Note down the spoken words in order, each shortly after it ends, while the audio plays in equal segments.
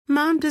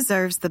Mom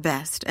deserves the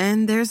best,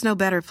 and there's no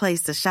better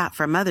place to shop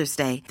for Mother's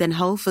Day than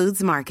Whole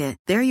Foods Market.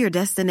 They're your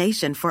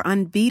destination for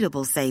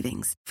unbeatable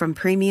savings, from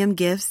premium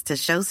gifts to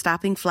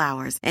show-stopping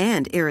flowers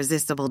and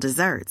irresistible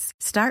desserts.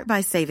 Start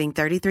by saving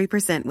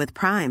 33% with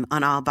Prime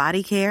on all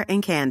body care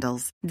and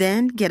candles.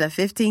 Then get a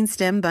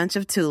 15-stem bunch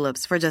of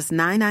tulips for just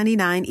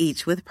 $9.99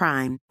 each with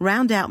Prime.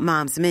 Round out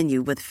Mom's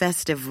menu with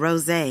festive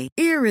rosé,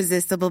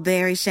 irresistible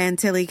berry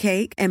chantilly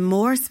cake, and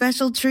more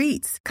special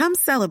treats. Come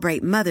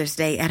celebrate Mother's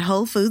Day at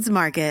Whole Foods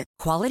Market.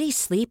 Quality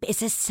sleep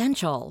is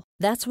essential.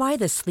 That's why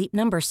the Sleep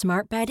Number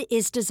Smart Bed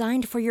is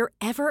designed for your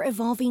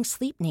ever-evolving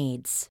sleep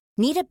needs.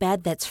 Need a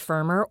bed that's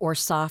firmer or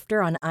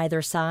softer on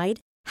either side?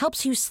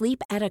 Helps you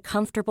sleep at a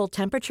comfortable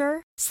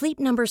temperature? Sleep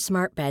Number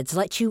Smart Beds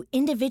let you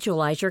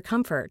individualize your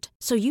comfort,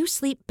 so you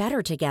sleep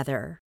better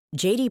together.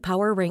 J.D.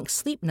 Power ranks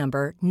Sleep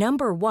Number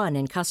number 1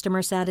 in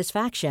customer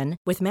satisfaction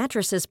with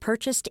mattresses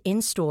purchased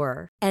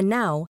in-store. And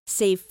now,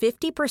 save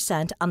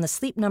 50% on the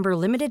Sleep Number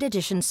Limited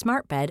Edition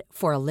Smart Bed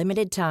for a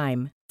limited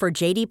time. For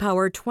J.D.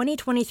 Power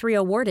 2023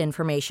 award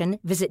information,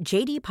 visit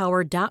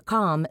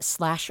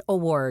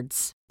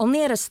jdpower.com/awards.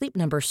 Only at a Sleep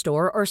Number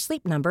store or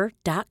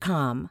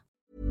sleepnumber.com.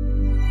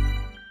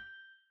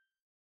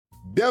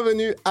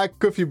 Bienvenue à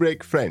Coffee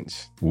Break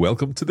French.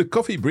 Welcome to the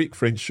Coffee Break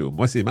French Show.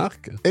 Moi, c'est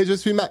Marc. Et je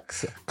suis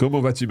Max.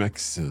 Comment vas-tu,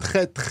 Max?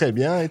 Très, très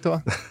bien. Et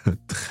toi?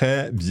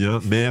 Très bien,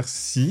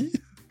 merci.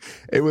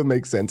 It will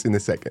make sense in a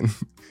second.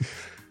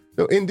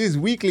 So in this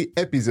weekly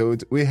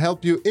episode, we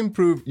help you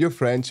improve your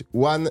French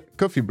one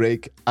coffee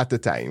break at a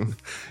time.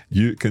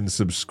 You can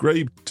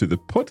subscribe to the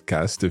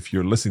podcast if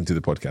you're listening to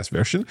the podcast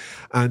version.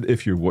 And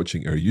if you're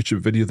watching our YouTube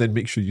video, then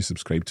make sure you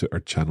subscribe to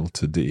our channel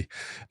today.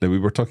 Now, we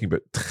were talking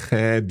about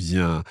très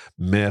bien,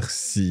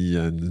 merci,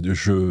 and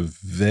je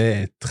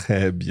vais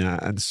très bien,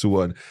 and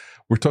so on.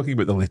 We're talking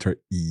about the letter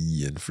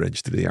E in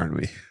French today, aren't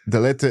we? The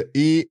letter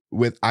E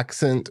with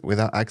accent,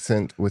 without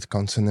accent, with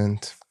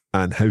consonant.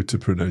 And how to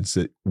pronounce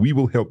it. We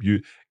will help you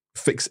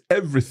fix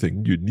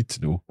everything you need to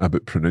know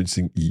about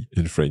pronouncing E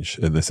in French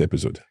in this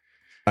episode.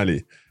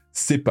 Allez,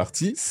 c'est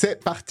parti.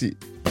 C'est parti.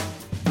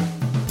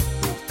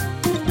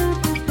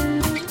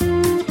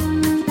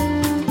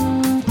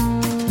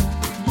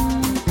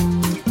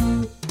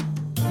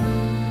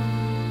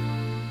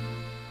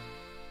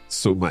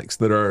 So, Max,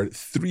 there are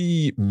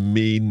 3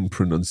 main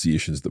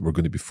pronunciations that we're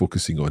going to be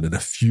focusing on and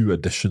a few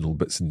additional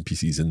bits and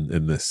pieces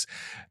in this.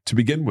 To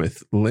begin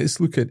with,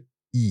 let's look at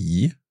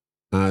E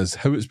as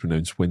how it's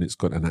pronounced when it's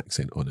got an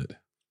accent on it.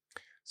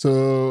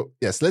 So,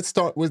 yes, let's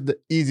start with the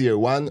easier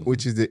one,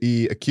 which is the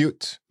E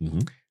acute. Mm-hmm.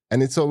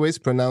 And it's always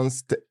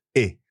pronounced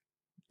E.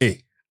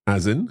 E,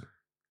 as in?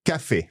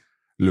 Café.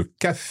 Le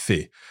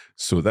café.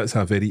 So that's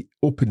a very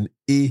open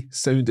A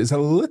sound. It's a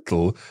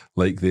little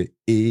like the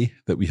A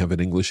that we have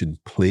in English in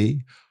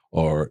play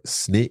or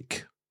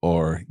snake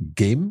or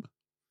game.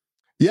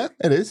 Yeah,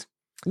 it is.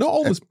 Not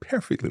always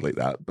perfectly like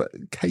that,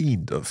 but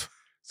kind of.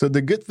 So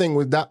the good thing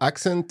with that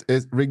accent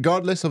is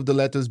regardless of the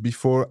letters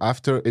before,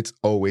 after, it's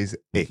always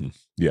A. Mm-hmm.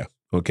 Yeah,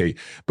 okay.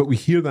 But we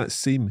hear that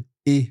same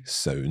A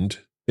sound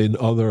in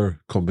other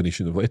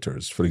combination of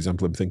letters. For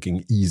example, I'm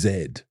thinking EZ.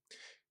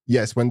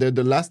 Yes, when they're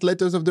the last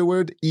letters of the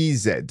word,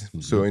 EZ.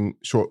 Mm-hmm. So in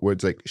short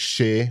words like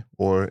chez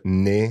or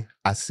né,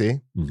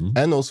 assez,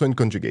 and also in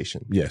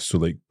conjugation. Yes, so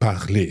like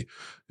parler,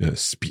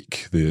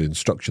 speak, the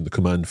instruction, the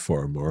command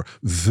form, or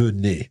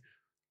venez,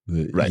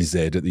 the EZ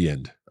at the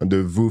end. And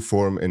the vous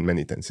form in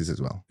many tenses as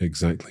well.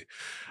 Exactly.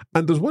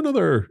 And there's one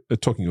other,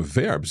 talking of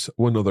verbs,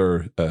 one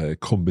other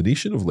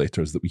combination of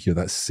letters that we hear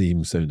that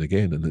same sound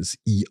again, and it's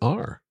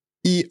ER.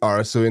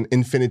 ER, so in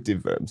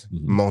infinitive verbs.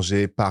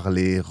 Manger,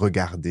 parler,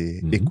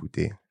 regarder,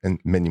 écouter, and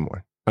many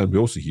more. And we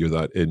also hear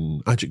that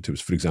in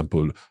adjectives, for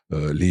example,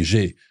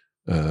 léger,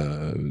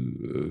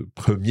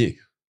 premier.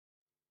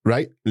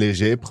 Right?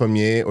 Léger,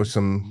 premier, or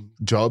some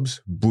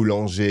jobs,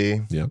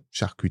 boulanger,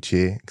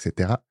 charcutier,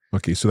 etc.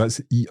 Okay, so that's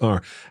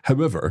ER.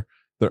 However,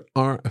 there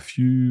are a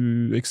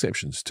few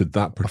exceptions to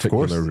that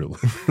particular rule.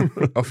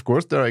 Of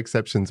course, there are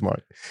exceptions,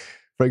 Mark.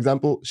 For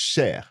example,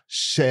 cher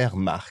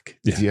Marc,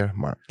 dear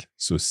Mark.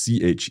 So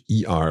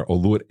CHER,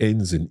 although it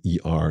ends in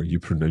ER, you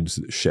pronounce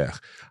it cher.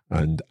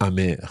 And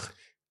amer.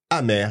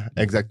 Amer,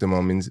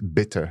 exactement, means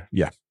bitter.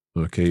 Yeah,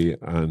 okay.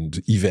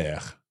 And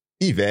hiver.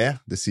 Hiver,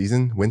 the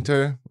season,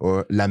 winter,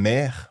 or la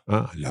mer.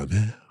 Ah, la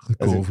mer,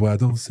 qu'on voit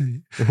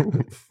danser.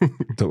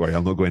 Don't worry,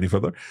 I'll not go any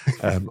further.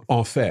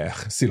 Enfer,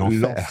 c'est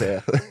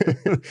l'enfer.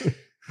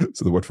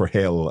 So the word for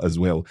hell as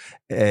well.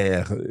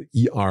 ER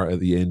at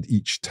the end,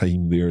 each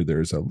time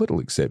there's a little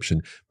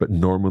exception, but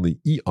normally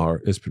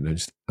ER is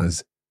pronounced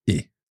as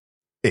E.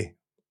 E,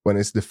 when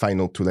it's the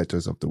final 2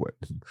 letters of the word.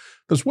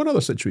 There's one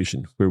other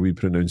situation where we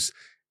pronounce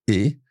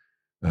E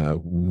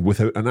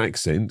without an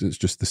accent. It's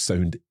just the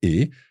sound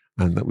E,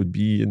 and that would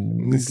be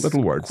in these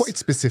little words. Quite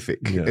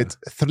specific. Yeah. It's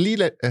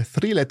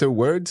 3-letter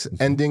words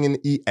ending in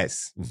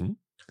ES.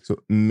 So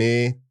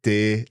me,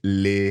 te,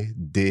 le,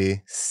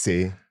 de,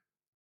 se.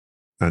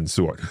 And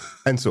so on.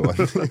 And so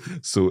on.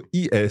 So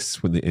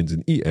ES when they end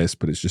in ES,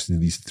 but it's just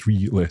in these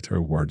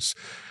 3-letter words.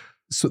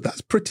 So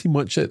that's pretty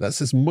much it.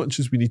 That's as much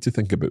as we need to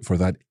think about for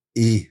that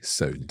E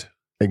sound.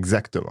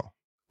 Exactement.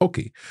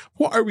 Okay,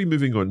 what are we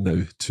moving on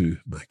now to,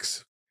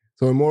 Max?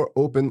 So a more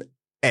open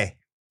E.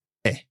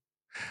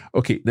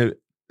 Okay, now,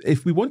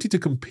 if we wanted to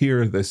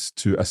compare this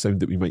to a sound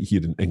that we might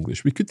hear in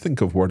English, we could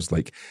think of words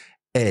like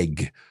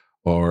egg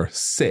or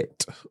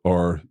set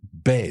or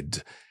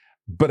bed.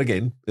 But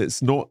again,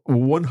 it's not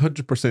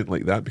 100%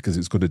 like that because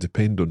it's going to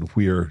depend on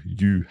where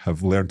you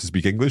have learned to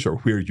speak English or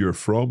where you're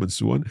from and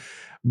so on.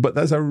 But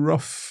that's a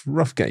rough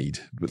guide.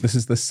 But this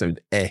is the sound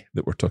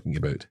that we're talking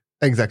about.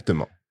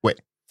 Exactement. Ouais.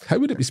 How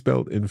would it be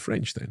spelled in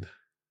French then?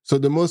 So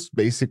the most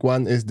basic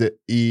one is the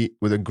E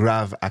with a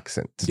grave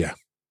accent. Yeah.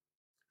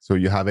 So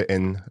you have it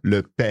in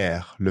le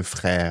père, le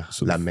frère,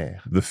 So la mère.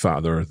 The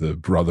father, the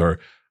brother,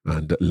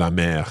 and la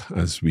mère,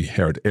 as we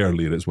heard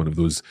earlier, is one of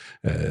those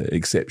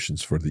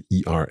exceptions for the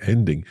ER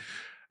ending.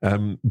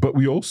 But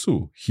we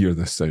also hear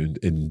this sound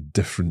in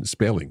different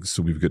spellings.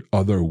 So we've got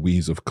other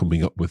ways of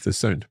coming up with this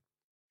sound.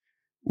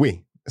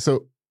 Oui.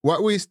 So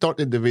what we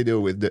started the video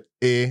with, the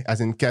E as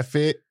in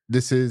café,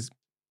 this is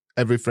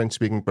every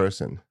French-speaking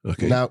person.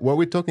 Okay. Now, what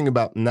we're talking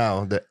about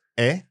now, the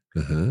E,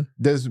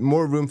 there's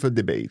more room for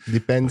debate.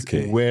 Depends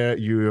where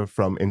you're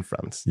from in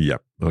France. Yeah.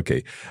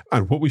 Okay.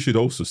 And what we should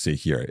also say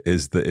here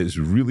is that it's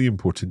really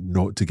important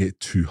not to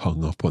get too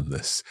hung up on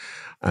this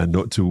and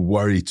not to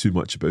worry too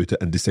much about it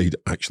and decide,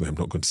 actually, I'm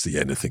not going to say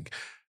anything.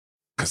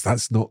 Because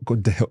that's not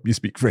going to help you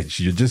speak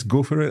French. You just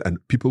go for it and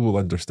people will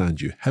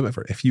understand you.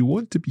 However, if you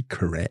want to be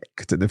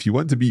correct and if you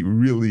want to be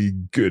really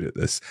good at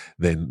this,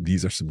 then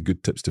these are some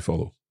good tips to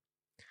follow.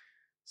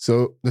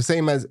 So the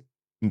same as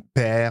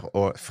père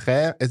or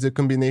frère is a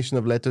combination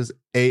of letters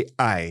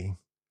AI.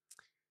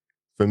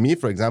 For me,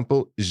 for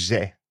example,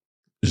 j'ai.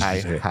 I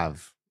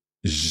have.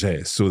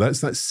 J'ai. So that's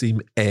that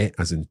same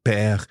as in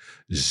père,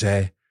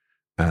 j'ai.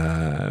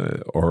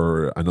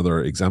 Or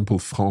another example,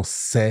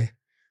 français.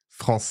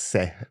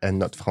 Français and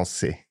not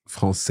français.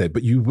 Français.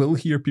 But you will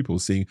hear people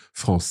saying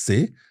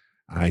français.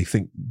 I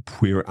think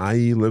where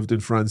I lived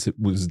in France, it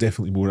was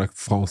definitely more a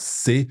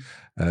français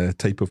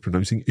type of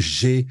pronouncing.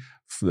 J'ai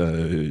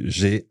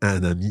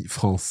un ami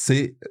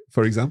français,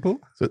 for example.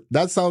 So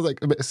that sounds like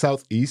a bit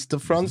southeast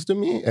of France to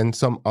me, and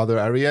some other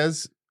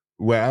areas.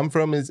 Where I'm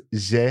from is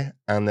j'ai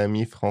un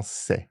ami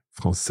français.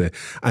 Français.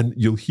 And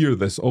you'll hear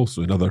this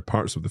also in other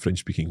parts of the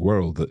French-speaking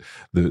world, that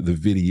the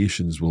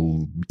variations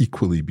will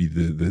equally be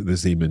the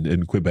same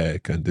in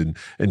Quebec and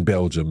in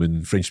Belgium,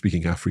 in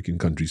French-speaking African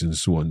countries and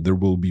so on. There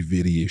will be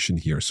variation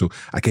here. So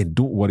again,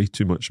 don't worry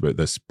too much about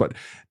this. But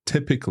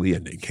typically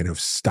in kind of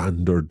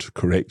standard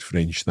correct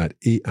French, that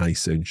AI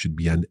sound should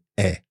be an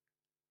E.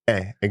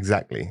 E,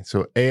 exactly.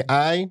 So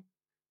AI,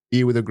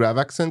 E with a grave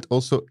accent,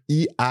 also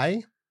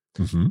EI.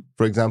 Mm-hmm.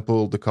 For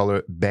example, the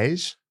color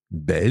beige.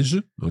 Beige,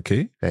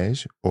 okay.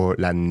 Beige, or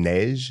la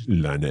neige.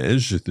 La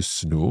neige, the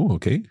snow,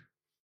 okay.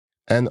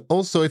 And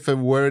also if a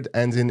word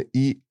ends in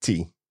ET.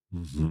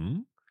 Mm-hmm.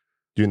 Do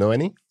you know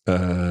any?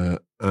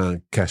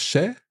 Un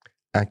cachet.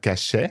 Un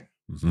cachet.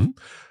 Mm-hmm.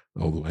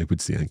 Although I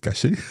would say un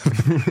cachet.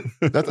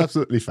 That's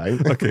absolutely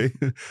fine. Okay.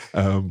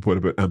 What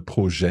about un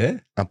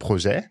projet? Un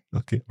projet.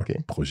 Okay. Okay.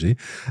 Projet.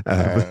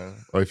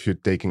 Or if you're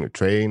taking a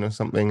train or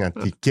something, un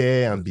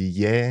ticket, un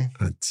billet.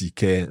 Un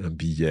ticket, un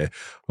billet.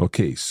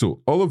 Okay,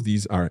 so all of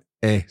these are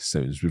E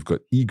sounds. We've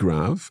got E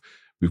grave,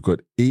 we've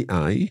got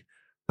AI,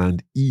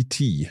 and ET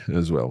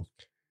as well.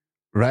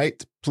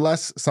 Right,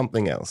 plus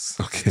something else.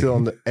 Okay. Still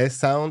on the E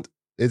sound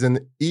is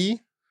an E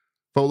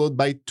followed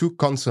by two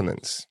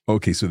consonants.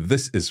 Okay, so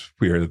this is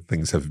where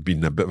things have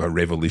been a bit of a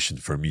revelation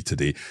for me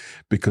today,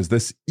 because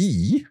this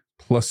E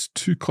plus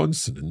two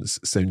consonants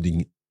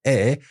sounding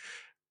E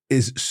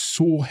is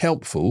so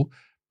helpful,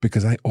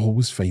 because I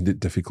always find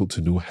it difficult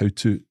to know how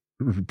to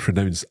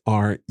pronounce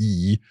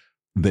R-E,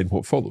 then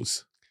what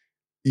follows.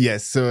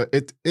 Yes, so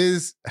it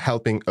is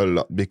helping a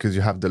lot because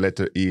you have the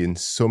letter E in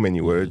so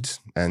many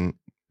words, and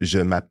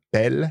je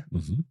m'appelle.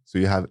 Mm-hmm. So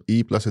you have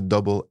E plus a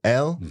double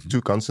L,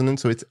 two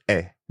consonants, so it's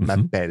E,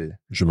 m'appelle.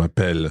 Je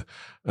m'appelle.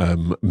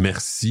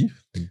 Merci.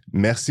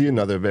 Merci,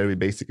 another very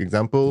basic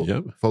example,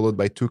 Yep. followed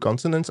by two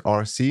consonants,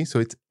 RC, so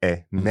it's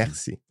E,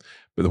 merci.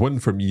 But the one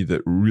for me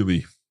that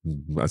really,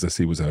 as I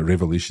say, was a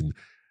revelation,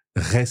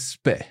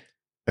 respect.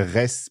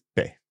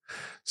 Respect.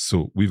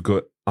 So we've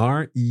got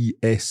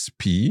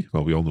R-E-S-P.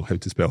 Well, we all know how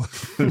to spell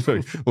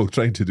it. We're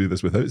trying to do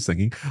this without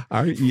singing.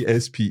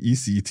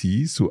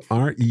 R-E-S-P-E-C-T. So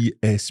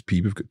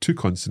R-E-S-P. We've got two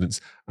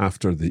consonants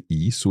after the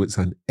E. So it's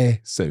an E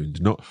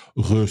sound, not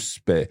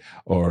respect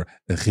or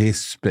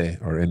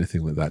respect or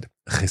anything like that.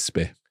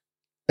 Respect.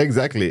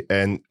 Exactly.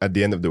 And at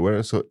the end of the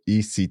word, so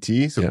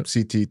E-C-T. So Yep.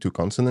 C-T, two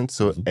consonants.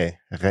 So E,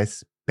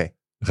 respect.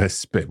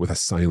 Respect with a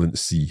silent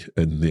C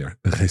in there.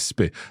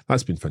 Respect.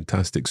 That's been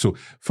fantastic. So,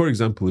 for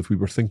example, if we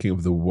were thinking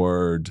of the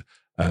word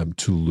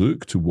to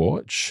look, to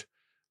watch,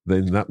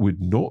 then that would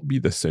not be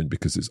the sound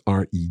because it's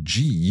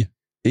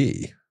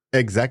R-E-G-A.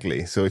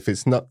 Exactly. So if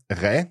it's not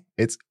re,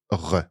 it's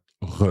re.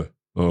 Re.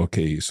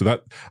 Okay, so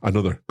that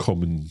another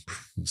common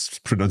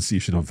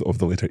pronunciation of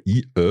the letter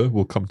E,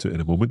 we'll come to it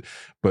in a moment.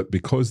 But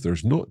because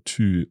there's not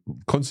two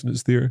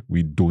consonants there,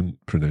 we don't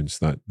pronounce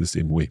that the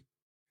same way.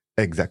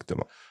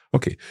 Exactement.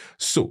 Okay,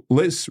 so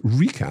let's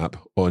recap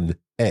on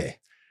E.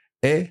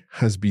 E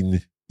has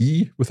been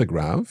E with a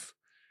grave,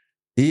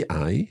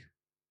 AI,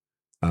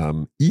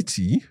 ET,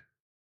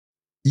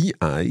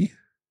 EI,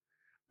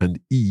 and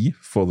E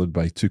followed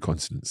by two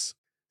consonants.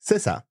 C'est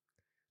ça.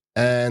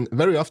 And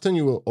very often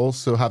you will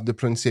also have the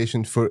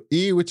pronunciation for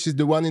E, which is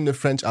the one in the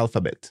French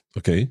alphabet.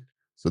 Okay.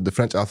 So the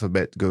French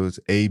alphabet goes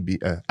A, B,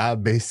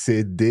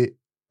 C, D,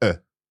 E.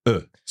 E.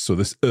 So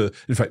this E,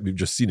 in fact, we've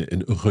just seen it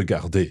in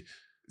regarder.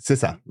 C'est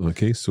ça.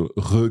 Okay, so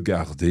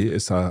regarder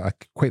is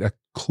quite a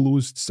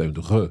closed sound.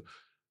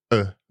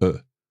 E.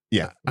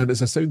 Yeah. And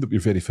it's a sound that we're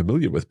very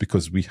familiar with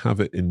because we have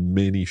it in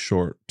many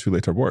short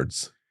two-letter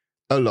words.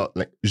 A lot,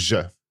 like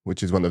je,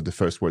 which is one of the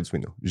first words we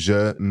know.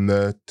 Je,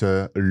 me,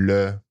 te,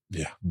 le,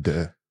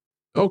 de.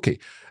 Okay.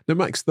 Now,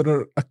 Max, there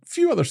are a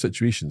few other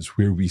situations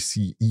where we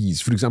see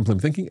E's. For example, I'm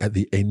thinking at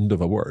the end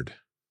of a word.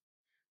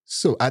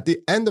 So at the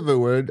end of a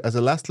word, as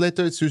a last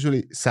letter, it's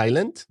usually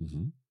silent,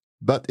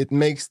 but it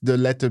makes the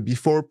letter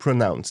before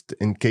pronounced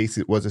in case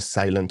it was a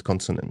silent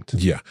consonant.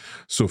 Yeah.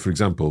 So, for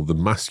example, the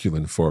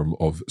masculine form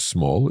of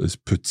small is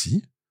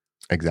petit.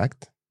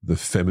 Exact. The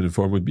feminine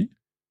form would be?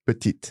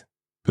 Petite.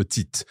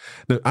 Petite.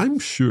 Now, I'm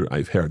sure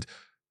I've heard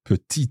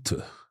petite.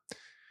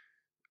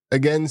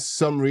 Again,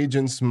 some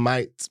regions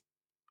might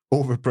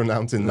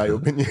overpronounce, in my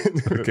opinion,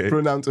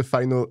 pronounce a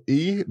final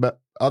E,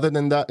 but other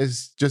than that,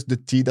 it's just the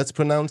T that's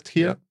pronounced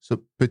here. Yeah.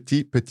 So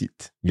petit,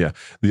 petite. Yeah.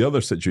 The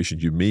other situation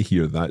you may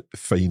hear that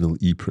final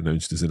E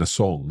pronounced is in a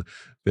song.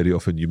 Very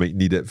often you might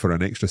need it for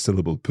an extra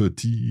syllable.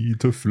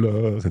 Petite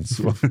fleur and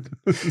so on.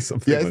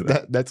 Yes,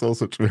 like that's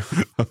also true.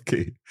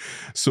 Okay.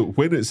 So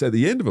when it's at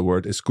the end of a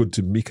word, it's going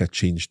to make a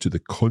change to the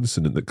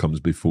consonant that comes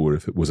before.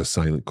 If it was a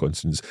silent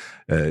consonant,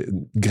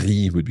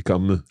 gris would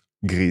become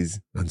grise.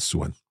 And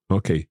so on.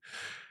 Okay.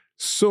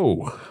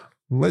 So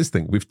let's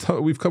think. We've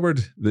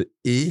covered the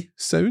A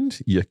sound,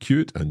 E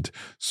acute, and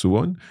so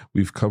on.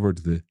 We've covered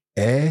the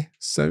E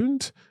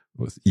sound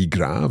with E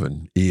grave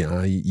and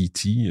AI,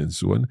 ET, and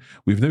so on.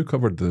 We've now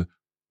covered the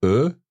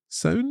E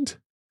sound.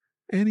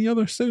 Any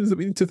other sounds that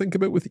we need to think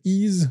about with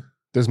E's?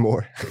 There's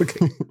more.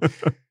 Okay.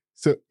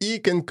 So E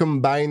can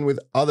combine with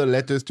other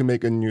letters to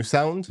make a new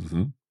sound.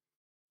 Mm-hmm.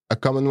 A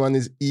common one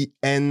is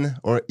EN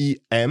or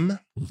EM,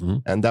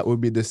 and that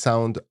would be the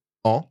sound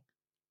en.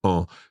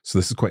 Oh, so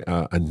this is quite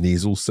a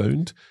nasal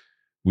sound.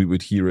 We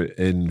would hear it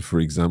in, for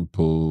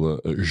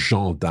example,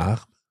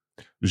 gendarme.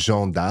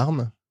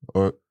 Gendarme,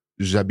 or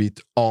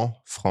j'habite en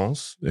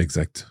France.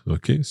 Exact.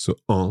 Okay, so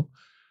en.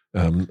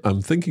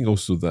 I'm thinking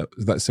also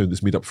that sound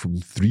is made up from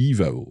three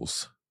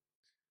vowels.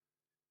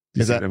 Do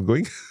you see where I'm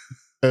going?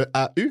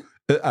 A-U?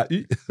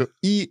 A-U. So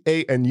E,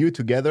 A, and U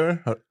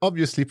together are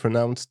obviously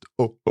pronounced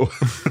O.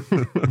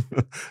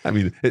 I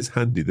mean, it's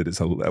handy that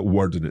it's a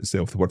word in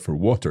itself. The word for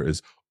water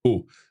is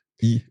O.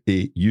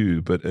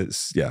 E-A-U, but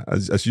it's,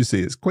 as you say,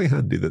 it's quite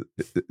handy that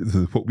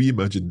what we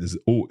imagine is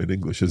O in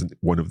English isn't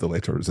one of the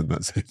letters in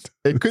that sound.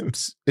 It could,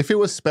 if it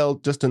was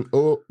spelled just an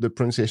O, the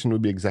pronunciation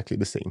would be exactly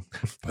the same.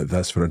 But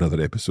that's for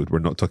another episode. We're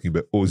not talking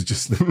about O's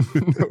just now.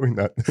 No, we're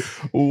not.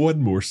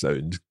 One more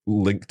sound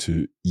linked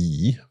to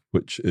E,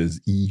 which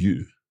is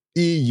EU.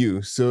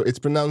 EU, so it's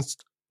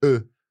pronounced E.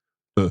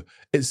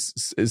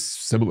 It's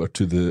similar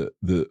to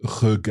the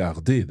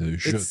regarder, the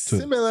je It's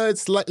similar,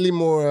 it's slightly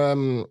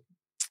more...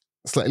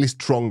 slightly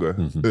stronger.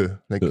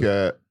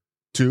 Like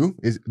tu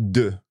is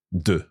de.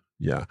 De,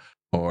 yeah.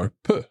 Or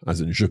peux,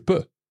 as in je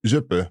peux. Je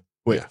peux.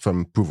 Oui,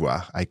 from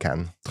pouvoir, I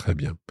can. Très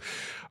bien.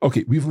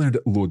 Okay, we've learned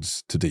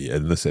loads today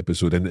in this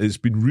episode, and it's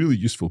been really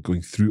useful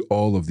going through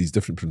all of these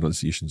different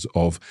pronunciations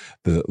of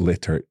the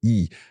letter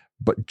E.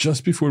 But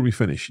just before we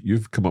finish,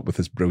 you've come up with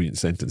this brilliant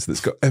sentence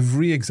that's got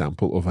every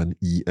example of an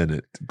E in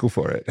it. Go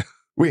for it.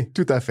 Oui,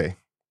 tout à fait.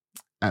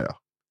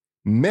 Alors,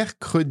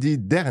 mercredi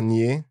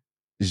dernier,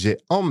 j'ai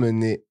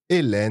emmené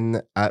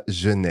Hélène à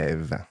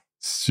Genève.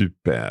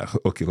 Super.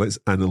 Okay, let's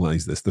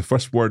analyze this. The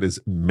first word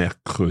is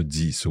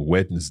mercredi, so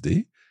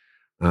Wednesday.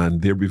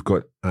 And there we've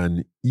got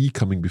an E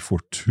coming before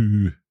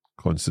two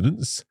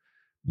consonants.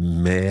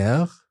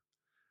 Mer.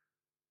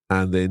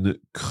 And then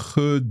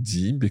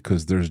credi,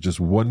 because there's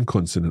just one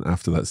consonant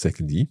after that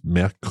second E.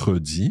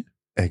 Mercredi.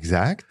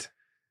 Exact.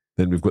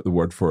 Then we've got the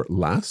word for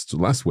last, so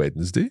last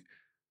Wednesday.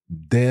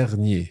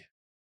 Dernier.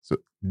 So,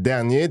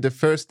 dernier, the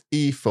first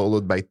E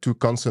followed by two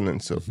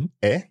consonants. So,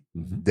 E,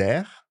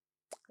 der,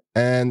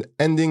 and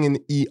ending in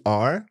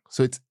ER,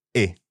 so it's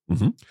E.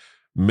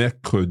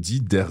 Mercredi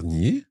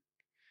dernier.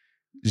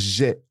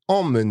 J'ai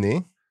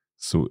emmené.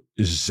 So,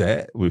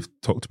 j'ai, we've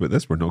talked about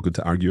this, we're not going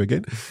to argue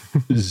again.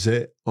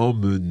 J'ai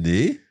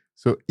emmené.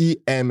 So,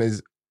 EM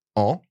is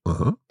en,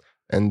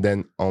 and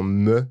then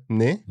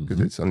emmené, because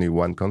it's only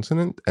one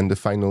consonant, and the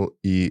final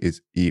E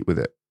is E with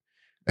a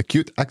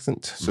acute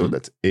accent, so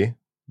that's E,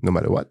 no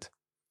matter what.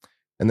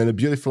 And then a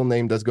beautiful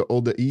name that's got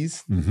all the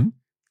E's.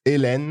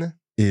 Hélène.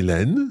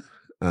 Hélène.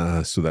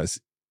 So that's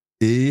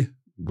E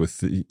with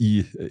the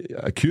E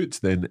acute,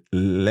 then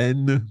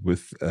Len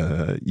with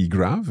E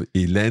grave,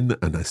 Hélène,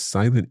 and a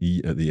silent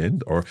E at the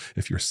end. Or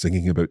if you're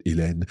singing about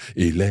Hélène,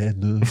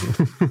 Hélène.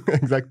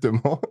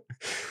 Exactement.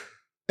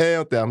 Et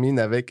on termine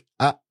avec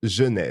à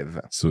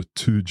Genève. So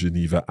to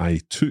Geneva, I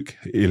took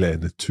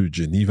Hélène to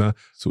Geneva.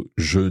 So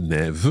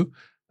Genève.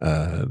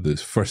 The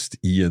first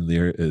E in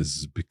there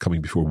is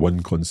coming before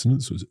one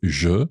consonant, so it's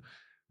je.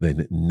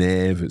 Then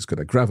Neve, it's got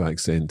a grave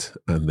accent,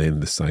 and then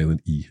the silent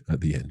E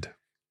at the end.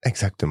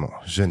 Exactement,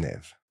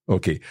 Genève.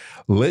 Okay,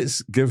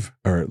 let's give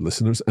our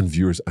listeners and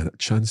viewers a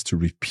chance to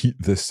repeat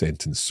this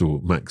sentence. So,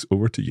 Max,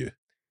 over to you.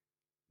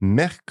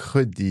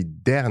 Mercredi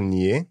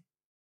dernier,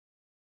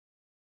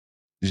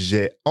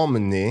 j'ai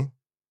emmené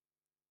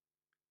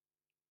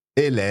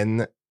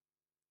Hélène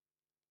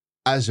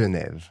à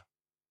Genève.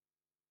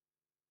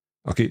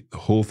 Okay, the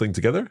whole thing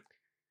together.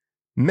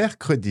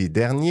 Mercredi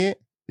dernier,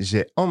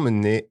 j'ai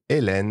emmené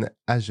Hélène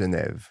à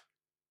Genève.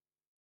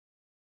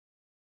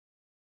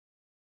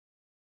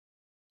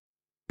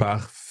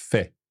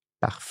 Parfait.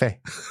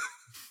 Parfait.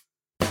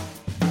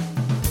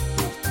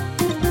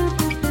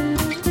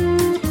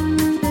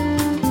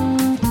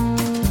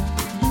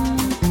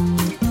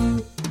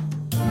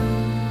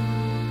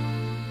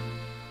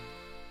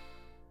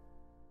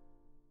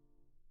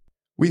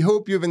 We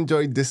hope you've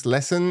enjoyed this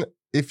lesson.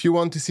 If you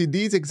want to see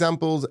these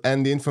examples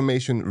and the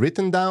information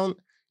written down,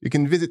 you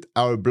can visit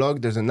our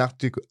blog. There's an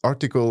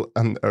article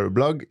on our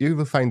blog. You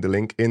will find the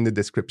link in the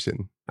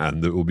description.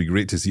 And it will be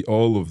great to see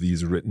all of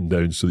these written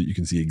down so that you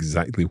can see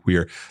exactly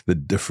where the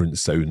different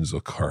sounds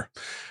occur.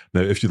 Now,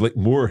 if you'd like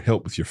more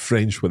help with your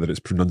French, whether it's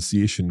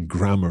pronunciation,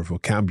 grammar,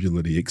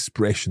 vocabulary,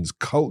 expressions,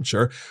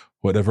 culture,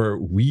 whatever,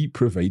 we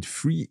provide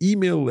free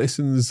email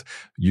lessons.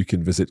 You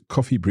can visit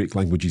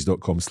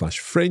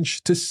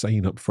coffeebreaklanguages.com/French to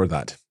sign up for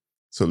that.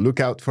 So look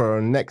out for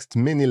our next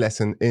mini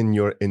lesson in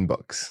your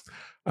inbox.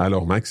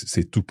 Alors, Max,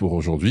 c'est tout pour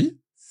aujourd'hui.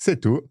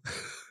 C'est tout.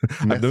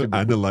 I'm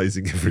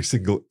analyzing every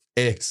single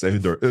E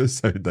sound or E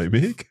sound I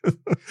make.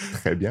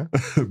 Très bien.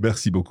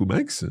 Merci beaucoup,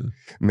 Max.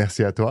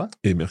 Merci à toi.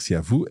 Et merci à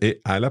vous et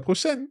à la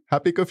prochaine.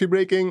 Happy coffee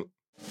breaking.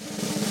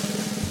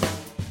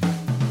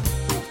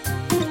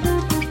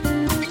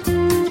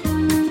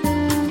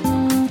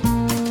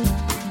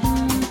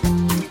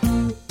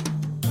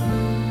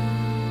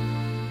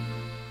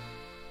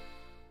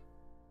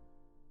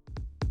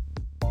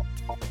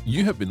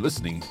 You have been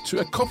listening to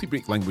a Coffee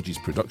Break Languages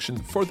production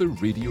for the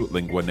Radio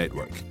Lingua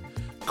Network.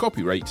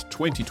 Copyright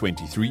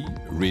 2023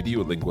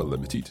 Radio Lingua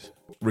Limited.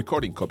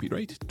 Recording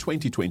copyright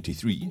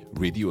 2023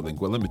 Radio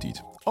Lingua Limited.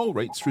 All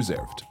rights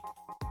reserved.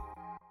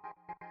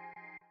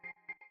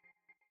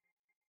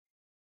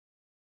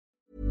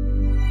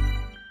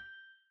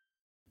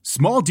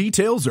 Small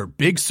details are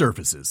big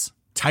surfaces.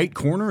 Tight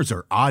corners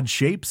are odd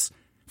shapes.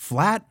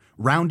 Flat,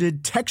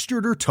 rounded,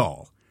 textured, or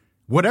tall.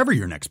 Whatever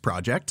your next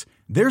project,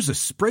 there's a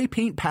spray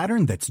paint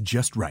pattern that's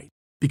just right.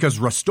 Because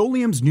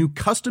Rust-Oleum's new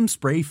Custom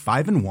Spray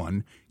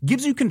 5-in-1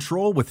 gives you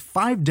control with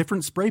 5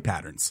 different spray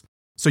patterns.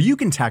 So you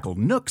can tackle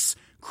nooks,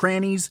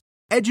 crannies,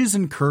 edges,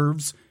 and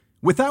curves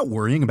without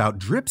worrying about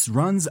drips,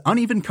 runs,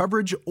 uneven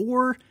coverage,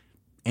 or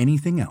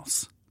anything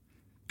else.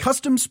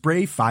 Custom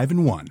Spray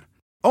 5-in-1.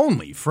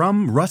 Only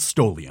from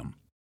Rust-Oleum.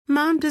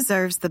 Mom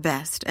deserves the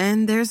best,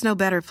 and there's no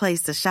better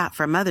place to shop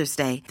for Mother's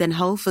Day than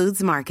Whole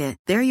Foods Market.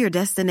 They're your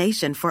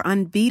destination for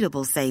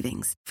unbeatable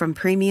savings, from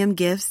premium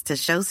gifts to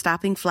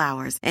show-stopping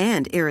flowers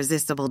and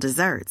irresistible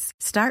desserts.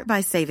 Start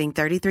by saving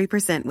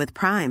 33% with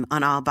Prime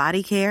on all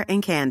body care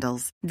and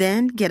candles.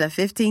 Then get a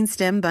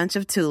 15-stem bunch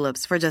of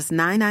tulips for just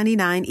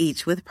 $9.99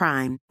 each with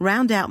Prime.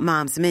 Round out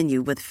Mom's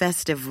menu with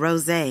festive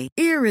rosé,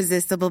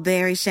 irresistible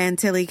berry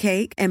chantilly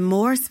cake, and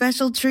more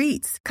special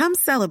treats. Come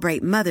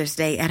celebrate Mother's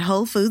Day at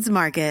Whole Foods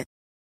Market.